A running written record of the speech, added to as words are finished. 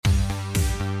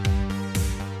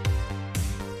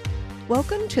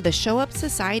Welcome to the Show Up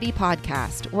Society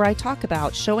podcast, where I talk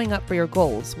about showing up for your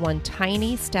goals one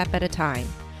tiny step at a time.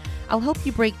 I'll help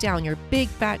you break down your big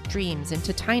fat dreams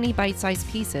into tiny bite-sized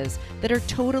pieces that are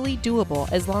totally doable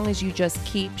as long as you just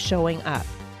keep showing up.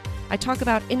 I talk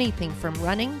about anything from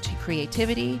running to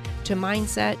creativity to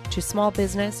mindset to small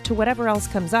business to whatever else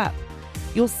comes up.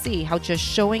 You'll see how just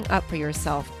showing up for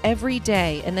yourself every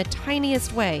day in the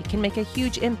tiniest way can make a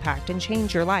huge impact and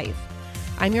change your life.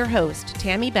 I'm your host,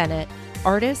 Tammy Bennett,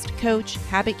 artist, coach,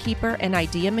 habit keeper, and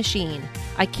idea machine.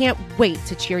 I can't wait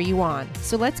to cheer you on.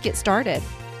 So let's get started.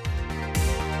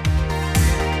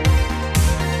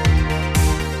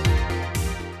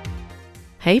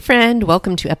 Hey friend,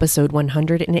 welcome to episode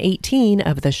 118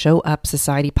 of the Show Up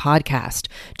Society podcast.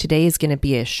 Today is going to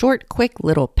be a short, quick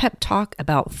little pep talk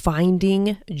about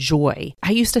finding joy.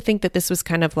 I used to think that this was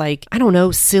kind of like,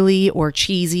 silly or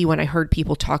cheesy when I heard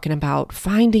people talking about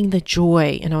finding the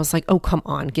joy. And I was like, oh, come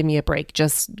on, give me a break.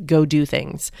 Just go do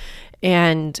things.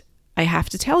 And I have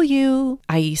to tell you,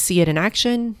 I see it in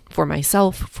action for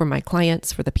myself, for my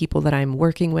clients, for the people that I'm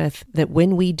working with, that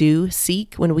when we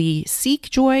seek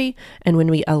joy and when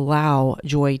we allow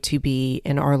joy to be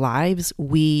in our lives,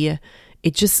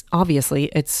 it's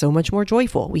so much more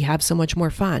joyful. We have so much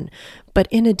more fun. But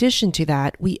in addition to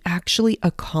that, we actually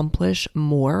accomplish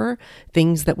more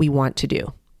things that we want to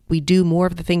do. We do more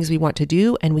of the things we want to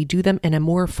do, and we do them in a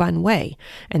more fun way.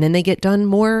 And then they get done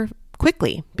more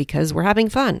quickly because we're having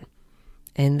fun.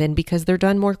 And then because they're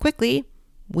done more quickly,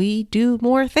 we do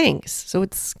more things. So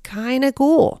it's kind of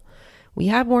cool. We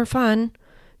have more fun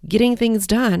getting things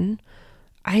done.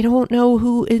 I don't know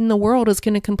who in the world is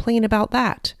going to complain about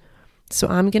that. So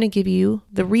I'm going to give you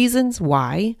the reasons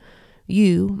why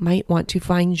you might want to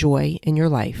find joy in your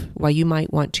life, why you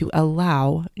might want to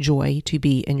allow joy to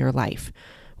be in your life,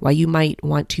 why you might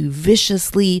want to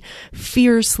viciously,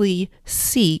 fiercely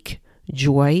seek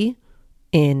joy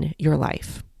in your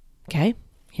life. Okay,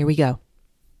 here we go.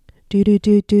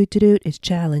 It's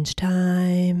challenge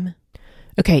time.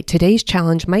 Okay, today's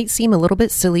challenge might seem a little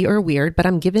bit silly or weird, but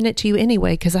I'm giving it to you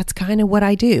anyway because that's kind of what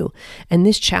I do. And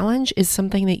this challenge is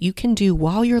something that you can do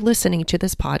while you're listening to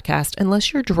this podcast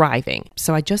unless you're driving.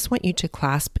 So I just want you to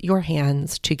clasp your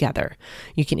hands together.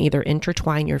 You can either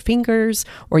intertwine your fingers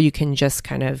or you can just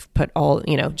kind of put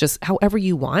just however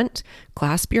you want,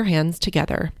 clasp your hands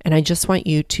together. And I just want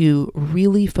you to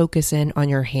really focus in on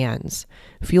your hands.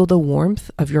 Feel the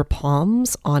warmth of your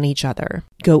palms on each other.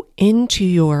 Go into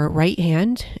your right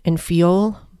hand and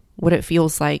feel what it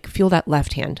feels like. Feel that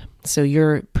left hand. So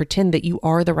pretend that you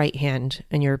are the right hand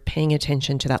and you're paying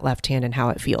attention to that left hand and how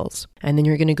it feels. And then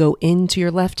you're going to go into your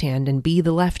left hand and be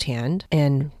the left hand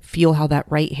and feel how that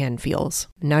right hand feels.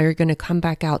 Now you're going to come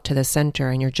back out to the center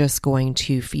and you're just going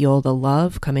to feel the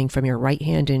love coming from your right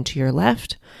hand into your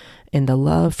left and the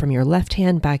love from your left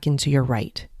hand back into your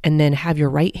right. And then have your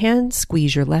right hand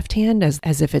squeeze your left hand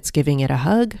as if it's giving it a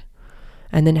hug.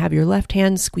 And then have your left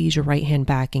hand squeeze your right hand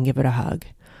back and give it a hug.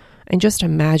 And just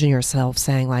imagine yourself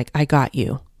saying like, I got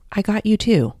you. I got you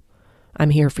too. I'm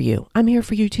here for you. I'm here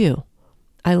for you too.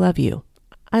 I love you.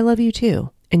 I love you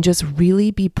too. And just really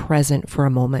be present for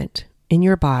a moment in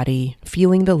your body,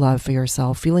 feeling the love for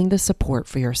yourself, feeling the support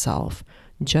for yourself.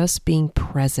 Just being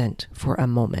present for a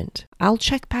moment. I'll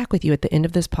check back with you at the end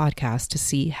of this podcast to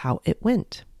see how it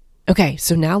went. Okay,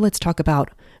 so now let's talk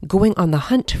about going on the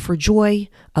hunt for joy,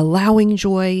 allowing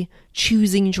joy,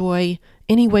 choosing joy,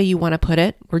 any way you want to put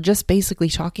it. We're just basically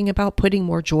talking about putting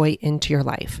more joy into your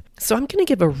life. So I'm going to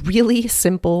give a really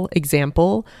simple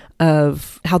example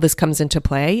of how this comes into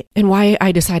play and why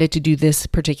I decided to do this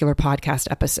particular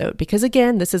podcast episode. Because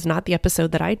again, this is not the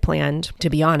episode that I'd planned. To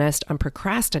be honest, I'm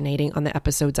procrastinating on the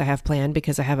episodes I have planned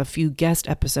because I have a few guest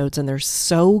episodes and they're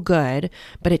so good,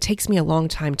 but it takes me a long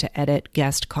time to edit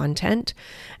guest content.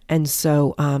 And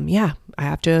so, I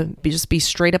have to be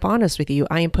straight up honest with you.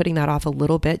 I am putting that off a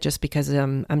little bit just because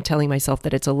I'm telling myself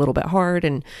that it's a little bit hard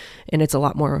and it's a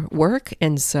lot more work.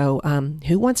 And so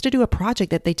who wants to do a project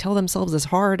that they tell themselves is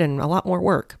hard and a lot more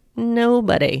work?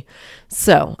 Nobody.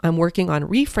 So I'm working on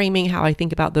reframing how I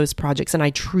think about those projects. And I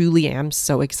truly am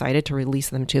so excited to release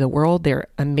them to the world. They're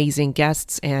amazing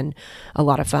guests and a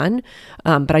lot of fun.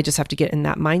 But I just have to get in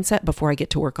that mindset before I get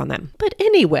to work on them. But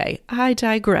anyway, I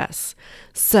digress.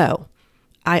 So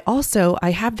I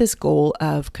have this goal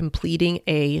of completing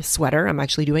a sweater. I'm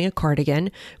actually doing a cardigan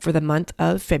for the month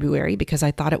of February because I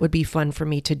thought it would be fun for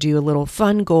me to do a little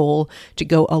fun goal to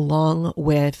go along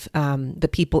with the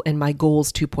people in my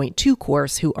Goals 2.2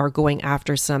 course who are going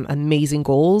after some amazing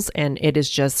goals. And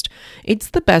it's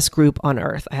the best group on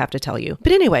earth, I have to tell you.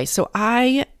 But anyway, so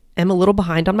I am a little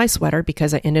behind on my sweater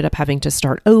because I ended up having to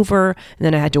start over, and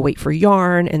then I had to wait for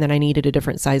yarn, and then I needed a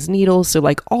different size needle. So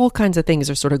like all kinds of things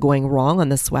are sort of going wrong on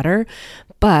the sweater,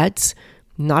 but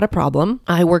not a problem.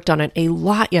 I worked on it a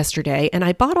lot yesterday, and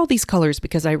I bought all these colors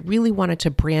because I really wanted to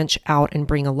branch out and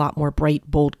bring a lot more bright,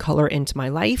 bold color into my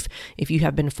life. If you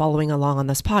have been following along on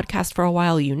this podcast for a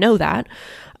while, you know that.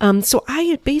 So I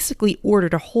had basically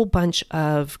ordered a whole bunch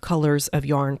of colors of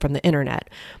yarn from the internet.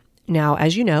 Now,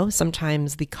 as you know,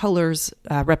 sometimes the colors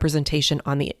representation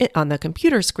on the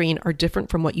computer screen are different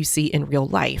from what you see in real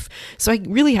life. So I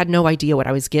really had no idea what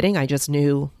I was getting. I just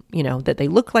knew, that they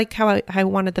look like how I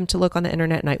wanted them to look on the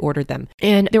internet, and I ordered them.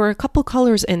 And there were a couple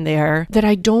colors in there that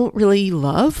I don't really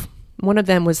love. One of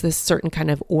them was this certain kind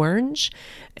of orange,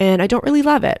 and I don't really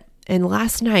love it. And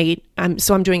last night, I'm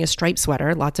doing a striped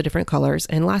sweater, lots of different colors.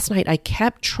 And last night I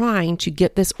kept trying to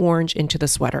get this orange into the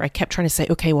sweater. I kept trying to say,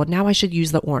 okay, well now I should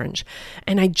use the orange.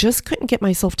 And I just couldn't get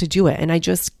myself to do it. And I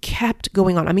just kept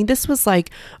going on. I mean, this was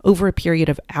like over a period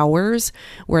of hours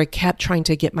where I kept trying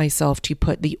to get myself to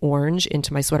put the orange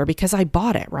into my sweater because I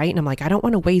bought it, right? And I'm like, I don't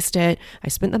want to waste it. I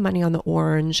spent the money on the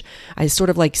orange. I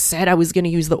sort of like said I was going to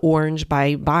use the orange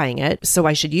by buying it, so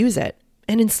I should use it.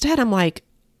 And instead I'm like,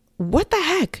 what the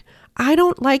heck? I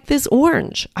don't like this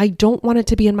orange. I don't want it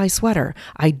to be in my sweater.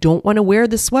 I don't want to wear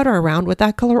the sweater around with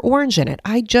that color orange in it.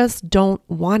 I just don't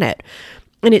want it.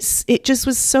 And it just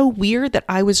was so weird that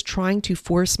I was trying to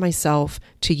force myself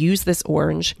to use this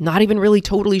orange, not even really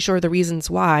totally sure the reasons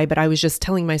why, but I was just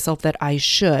telling myself that I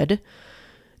should.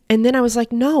 And then I was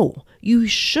like, no, you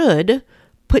should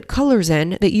put colors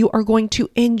in that you are going to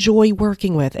enjoy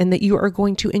working with and that you are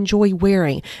going to enjoy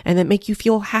wearing and that make you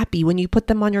feel happy when you put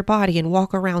them on your body and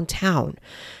walk around town.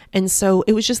 And so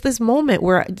it was just this moment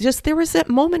where there was that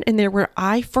moment in there where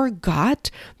I forgot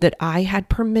that I had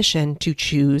permission to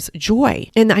choose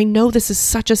joy. And I know this is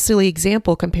such a silly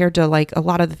example compared to like a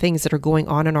lot of the things that are going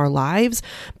on in our lives,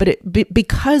 but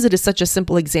because it is such a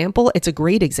simple example, it's a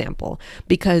great example.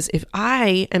 Because if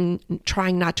I am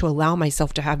trying not to allow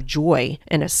myself to have joy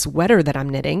in a sweater that I'm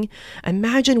knitting,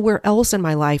 imagine where else in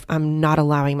my life I'm not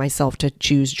allowing myself to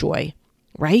choose joy.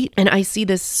 Right? And I see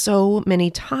this so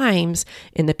many times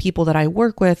in the people that I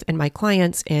work with and my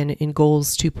clients and in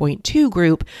Goals 2.2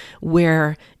 group,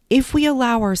 where if we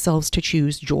allow ourselves to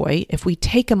choose joy, if we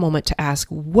take a moment to ask,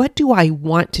 what do I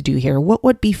want to do here? What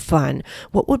would be fun?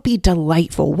 What would be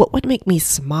delightful? What would make me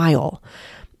smile?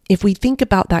 If we think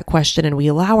about that question and we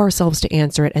allow ourselves to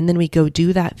answer it and then we go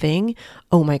do that thing,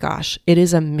 oh my gosh, it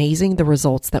is amazing the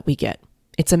results that we get.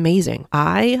 It's amazing.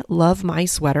 I love my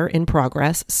sweater in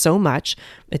progress so much.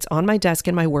 It's on my desk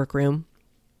in my workroom.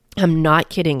 I'm not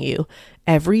kidding you.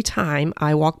 Every time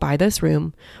I walk by this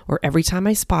room or every time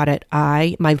I spot it,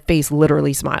 my face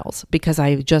literally smiles because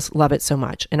I just love it so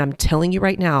much. And I'm telling you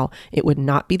right now, it would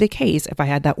not be the case if I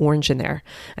had that orange in there.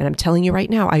 And I'm telling you right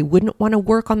now, I wouldn't want to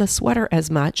work on the sweater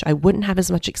as much. I wouldn't have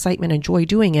as much excitement and joy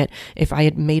doing it if I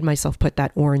had made myself put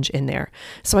that orange in there.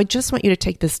 So I just want you to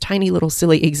take this tiny little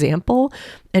silly example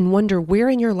and wonder where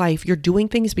in your life you're doing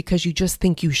things because you just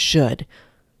think you should.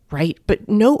 Right? But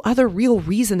no other real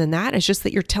reason than that. It's just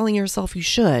that you're telling yourself you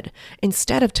should,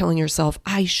 instead of telling yourself,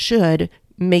 I should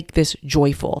make this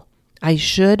joyful. I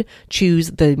should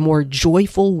choose the more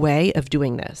joyful way of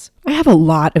doing this. I have a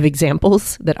lot of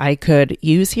examples that I could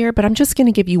use here, but I'm just going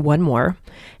to give you one more.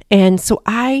 And so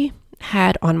I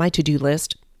had on my to-do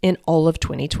list in all of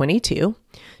 2022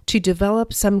 to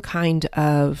develop some kind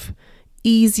of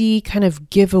easy kind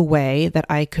of giveaway that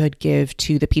I could give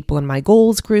to the people in my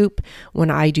goals group.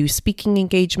 When I do speaking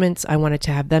engagements, I wanted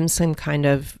to have them some kind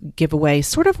of giveaway,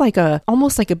 sort of like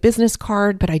almost like a business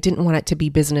card, but I didn't want it to be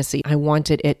businessy. I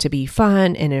wanted it to be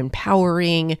fun and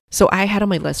empowering. So I had on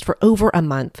my list for over a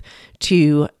month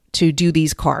to do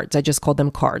these cards. I just called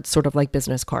them cards, sort of like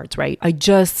business cards, right? I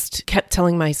just kept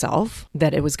telling myself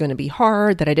that it was going to be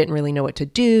hard, that I didn't really know what to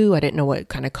do. I didn't know what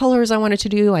kind of colors I wanted to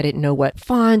do. I didn't know what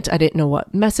font. I didn't know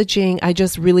what messaging. I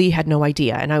just really had no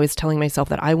idea. And I was telling myself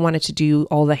that I wanted to do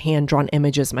all the hand-drawn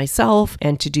images myself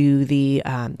and to do the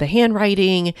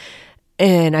handwriting.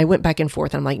 And I went back and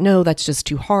forth. I'm like, no, that's just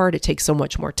too hard. It takes so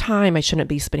much more time. I shouldn't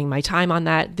be spending my time on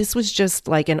that. This was just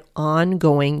like an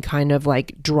ongoing kind of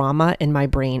like drama in my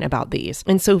brain about these.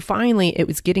 And so finally it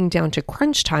was getting down to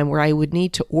crunch time where I would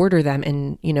need to order them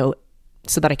and,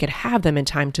 so that I could have them in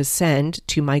time to send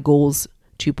to my Goals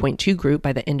 2.2 group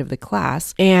by the end of the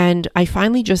class. And I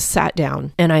finally just sat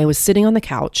down and I was sitting on the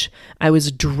couch. I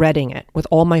was dreading it with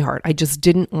all my heart. I just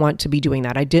didn't want to be doing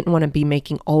that. I didn't want to be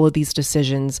making all of these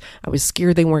decisions. I was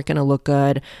scared they weren't going to look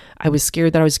good. I was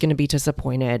scared that I was going to be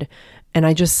disappointed. And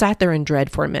I just sat there in dread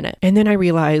for a minute. And then I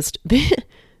realized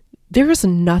There is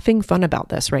nothing fun about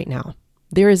this right now.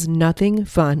 There is nothing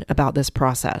fun about this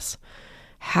process.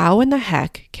 How in the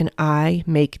heck can I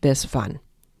make this fun?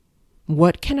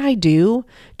 What can I do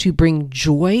to bring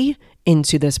joy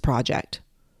into this project?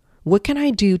 What can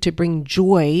I do to bring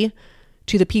joy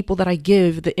to the people that I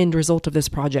give the end result of this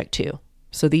project to?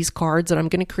 So these cards that I'm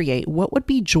going to create, what would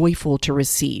be joyful to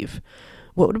receive?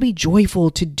 What would be joyful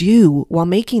to do while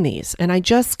making these? And I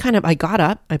got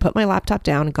up, I put my laptop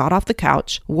down, got off the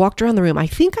couch, walked around the room. I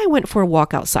think I went for a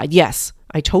walk outside. Yes,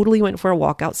 I totally went for a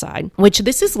walk outside, which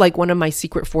this is like one of my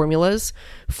secret formulas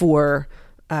for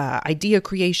idea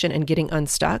creation and getting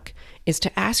unstuck, is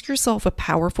to ask yourself a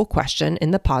powerful question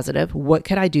in the positive. What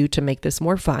could I do to make this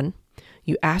more fun?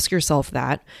 You ask yourself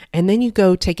that, and then you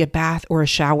go take a bath or a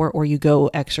shower, or you go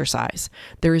exercise.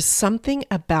 There is something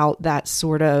about that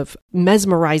sort of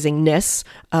mesmerizingness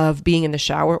of being in the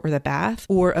shower or the bath,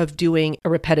 or of doing a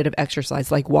repetitive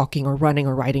exercise like walking or running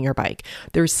or riding your bike.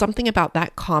 There's something about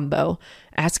that combo,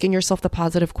 asking yourself the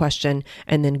positive question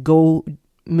and then go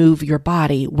move your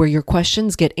body where your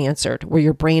questions get answered, where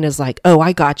your brain is like, oh,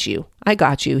 I got you.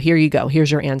 Here you go.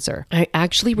 Here's your answer. I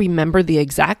actually remember the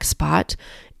exact spot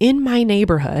in my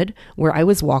neighborhood where I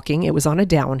was walking. It was on a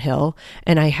downhill,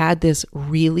 and I had this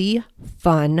really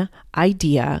fun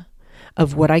idea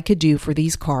of what I could do for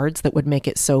these cards that would make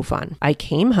it so fun. I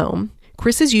came home.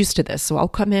 Chris is used to this. So I'll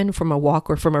come in from a walk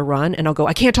or from a run and I'll go,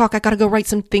 I can't talk. I got to go write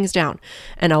some things down.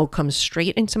 And I'll come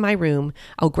straight into my room.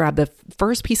 I'll grab the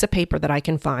first piece of paper that I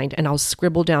can find and I'll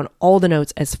scribble down all the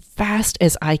notes as fast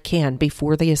as I can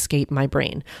before they escape my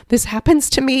brain. This happens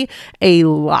to me a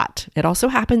lot. It also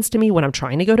happens to me when I'm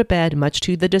trying to go to bed, much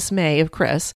to the dismay of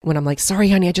Chris, when I'm like, sorry,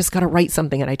 honey, I just got to write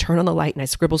something. And I turn on the light and I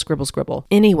scribble.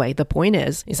 Anyway, the point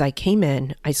is I came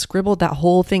in, I scribbled that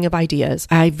whole thing of ideas.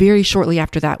 I very shortly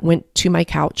after that went to my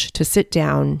couch to sit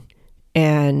down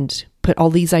and put all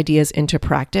these ideas into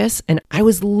practice. And I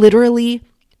was literally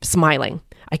smiling.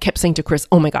 I kept saying to Chris,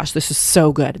 oh my gosh, this is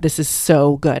so good. This is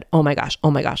so good. Oh my gosh.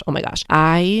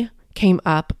 I came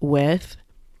up with,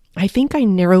 I think I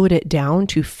narrowed it down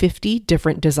to 50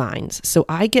 different designs. So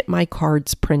I get my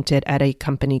cards printed at a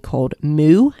company called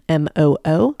Moo,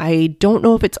 M-O-O. I don't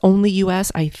know if it's only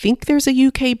US. I think there's a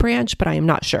UK branch, but I am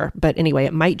not sure. But anyway,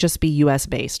 it might just be US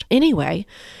based. Anyway,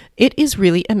 it is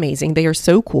really amazing. They are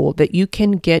so cool that you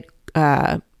can get,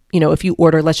 if you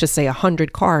order, let's just say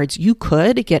 100 cards, you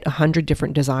could get 100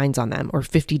 different designs on them or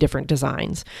 50 different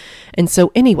designs. And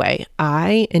so anyway,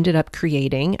 I ended up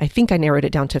creating, I think I narrowed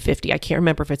it down to 50. I can't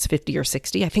remember if it's 50 or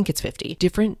 60. I think it's 50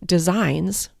 different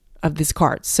designs of these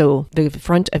cards. So the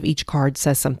front of each card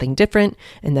says something different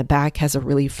and the back has a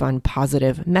really fun,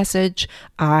 positive message.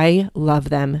 I love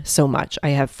them so much. I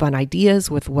have fun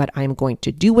ideas with what I'm going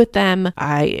to do with them.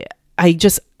 I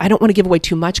don't want to give away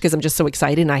too much because I'm just so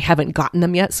excited and I haven't gotten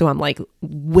them yet. So I'm like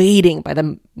waiting by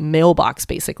the mailbox,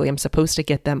 basically. I'm supposed to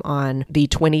get them on the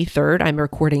 23rd. I'm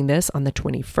recording this on the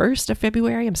 21st of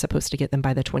February. I'm supposed to get them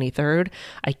by the 23rd.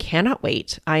 I cannot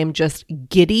wait. I am just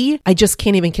giddy. I just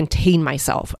can't even contain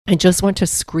myself. I just want to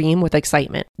scream with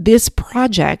excitement. This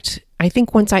project, I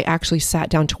think once I actually sat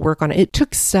down to work on it, it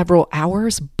took several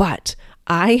hours, but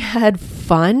I had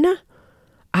fun.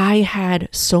 I had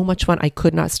so much fun. I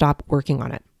could not stop working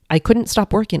on it. I couldn't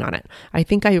stop working on it. I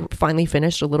think I finally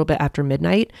finished a little bit after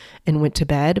midnight and went to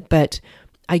bed, but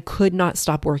I could not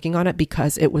stop working on it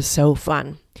because it was so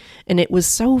fun. And it was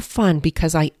so fun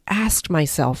because I asked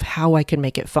myself how I could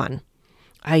make it fun.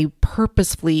 I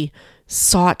purposefully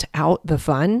sought out the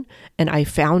fun and I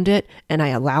found it and I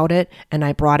allowed it and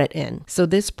I brought it in. So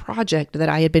this project that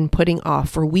I had been putting off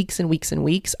for weeks and weeks and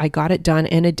weeks, I got it done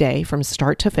in a day from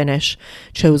start to finish,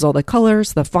 chose all the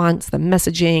colors, the fonts, the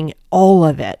messaging, all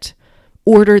of it.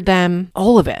 Ordered them,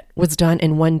 all of it was done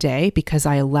in one day because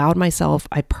I allowed myself,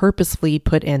 I purposefully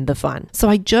put in the fun. So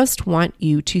I just want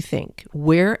you to think,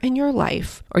 where in your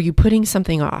life are you putting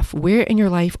something off? Where in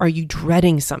your life are you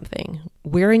dreading something?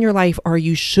 Where in your life are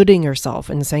you shoulding yourself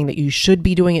and saying that you should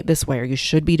be doing it this way or you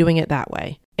should be doing it that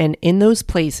way? And in those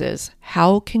places,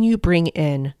 how can you bring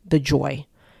in the joy?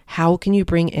 How can you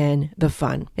bring in the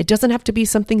fun? It doesn't have to be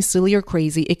something silly or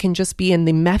crazy. It can just be in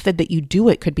the method that you do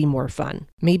it could be more fun.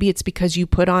 Maybe it's because you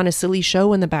put on a silly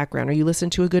show in the background or you listen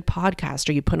to a good podcast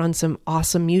or you put on some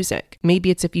awesome music. Maybe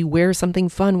it's if you wear something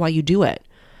fun while you do it.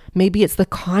 Maybe it's the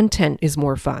content is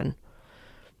more fun.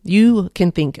 You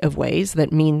can think of ways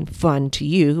that mean fun to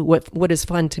you. What is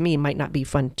fun to me might not be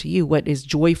fun to you. What is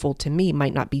joyful to me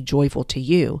might not be joyful to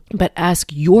you. But ask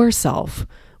yourself,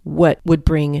 what would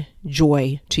bring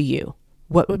joy to you?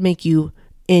 What would make you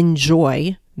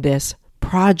enjoy this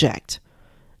project?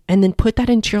 And then put that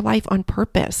into your life on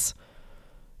purpose.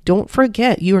 Don't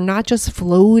forget, you are not just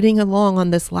floating along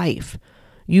on this life.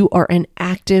 You are an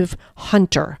active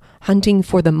hunter, hunting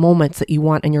for the moments that you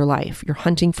want in your life. You're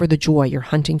hunting for the joy. You're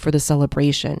hunting for the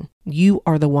celebration. You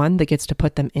are the one that gets to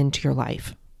put them into your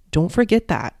life. Don't forget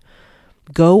that.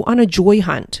 Go on a joy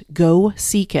hunt. Go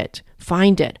seek it.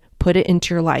 Find it. Put it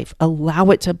into your life.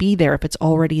 Allow it to be there if it's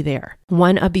already there.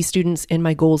 One of the students in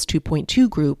my Goals 2.2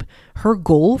 group, her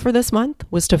goal for this month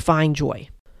was to find joy.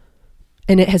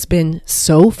 And it has been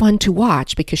so fun to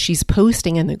watch because she's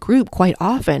posting in the group quite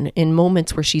often in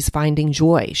moments where she's finding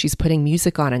joy. She's putting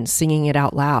music on and singing it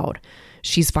out loud.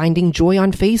 She's finding joy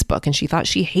on Facebook and she thought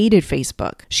she hated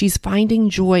Facebook. She's finding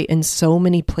joy in so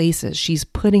many places. She's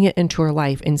putting it into her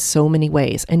life in so many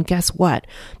ways. And guess what?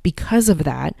 Because of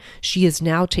that, she is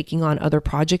now taking on other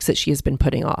projects that she has been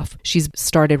putting off. She's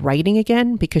started writing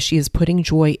again because she is putting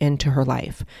joy into her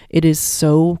life. It is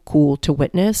so cool to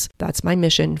witness. That's my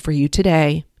mission for you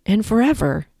today and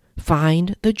forever.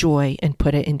 Find the joy and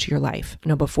put it into your life.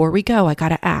 Now, before we go, I got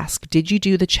to ask, did you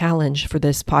do the challenge for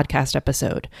this podcast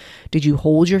episode? Did you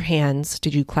hold your hands?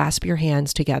 Did you clasp your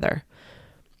hands together?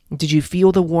 Did you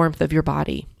feel the warmth of your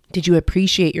body? Did you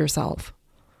appreciate yourself?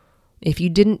 If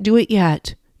you didn't do it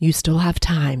yet, you still have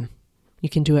time. You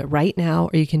can do it right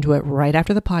now, or you can do it right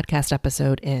after the podcast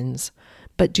episode ends.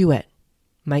 But do it.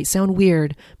 Might sound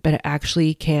weird, but it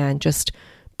actually can just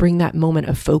bring that moment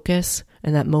of focus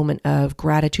and that moment of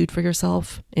gratitude for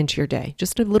yourself into your day.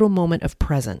 Just a little moment of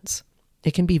presence.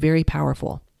 It can be very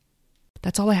powerful.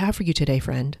 That's all I have for you today,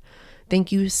 friend.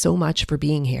 Thank you so much for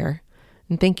being here.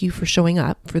 And thank you for showing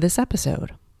up for this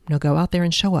episode. Now go out there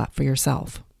and show up for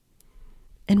yourself.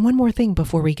 And one more thing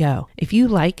before we go. If you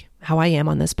like how I am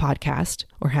on this podcast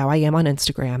or how I am on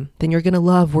Instagram, then you're going to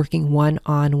love working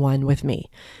one-on-one with me.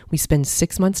 We spend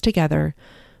 6 months together.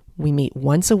 We meet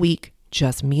once a week,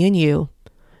 just me and you.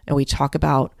 And we talk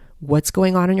about what's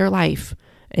going on in your life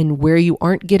and where you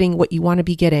aren't getting what you want to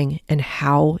be getting and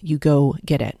how you go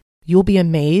get it. You'll be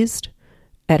amazed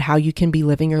at how you can be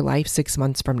living your life 6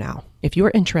 months from now. If you're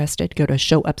interested, go to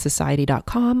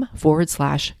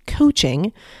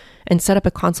showupsociety.com/coaching and set up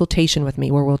a consultation with me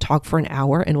where we'll talk for an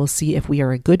hour and we'll see if we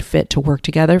are a good fit to work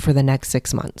together for the next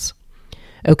 6 months.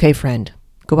 Okay, friend,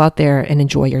 go out there and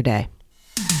enjoy your day.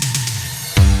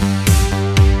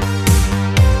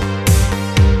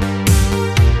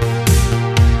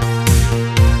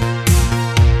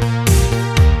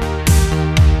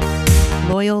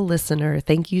 Loyal listener,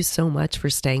 thank you so much for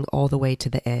staying all the way to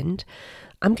the end.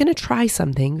 I'm going to try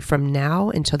something from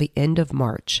now until the end of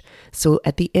March. So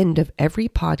at the end of every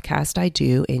podcast I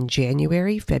do in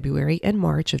January, February, and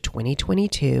March of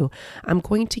 2022, I'm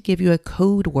going to give you a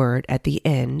code word at the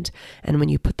end. And when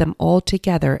you put them all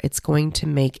together, it's going to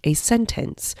make a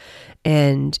sentence.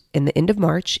 And in the end of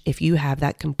March, if you have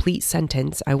that complete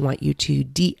sentence, I want you to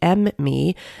DM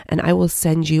me and I will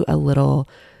send you a little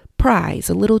prize,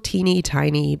 a little teeny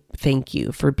tiny thank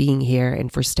you for being here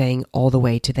and for staying all the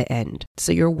way to the end.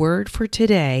 So your word for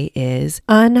today is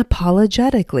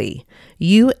unapologetically.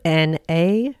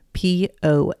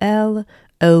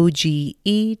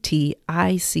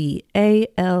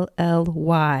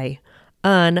 UNAPOLOGETICALLY.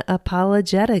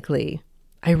 Unapologetically.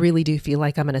 I really do feel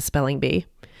like I'm in a spelling bee.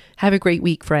 Have a great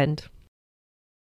week, friend.